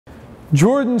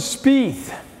Jordan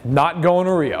Spieth, not going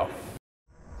to Rio.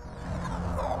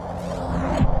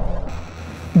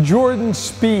 Jordan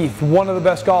Spieth, one of the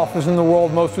best golfers in the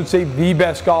world, most would say the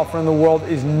best golfer in the world,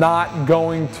 is not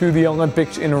going to the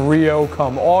Olympics in Rio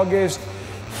come August.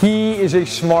 He is a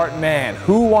smart man.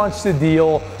 Who wants to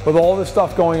deal with all this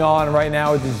stuff going on right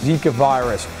now with the Zika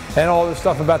virus and all this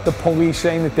stuff about the police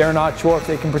saying that they're not sure if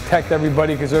they can protect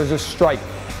everybody because there's a strike?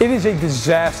 It is a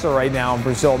disaster right now in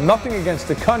Brazil. Nothing against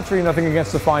the country, nothing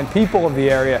against the fine people of the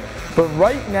area. But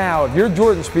right now, if you're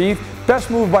Jordan Spieth, best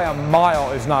move by a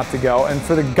mile is not to go. And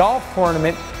for the golf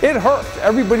tournament, it hurts.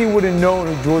 Everybody would have known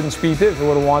who Jordan Spieth is. They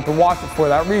would have wanted to watch it for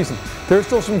that reason. There's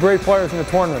still some great players in the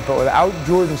tournament, but without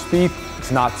Jordan Spieth,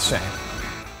 it's not the same.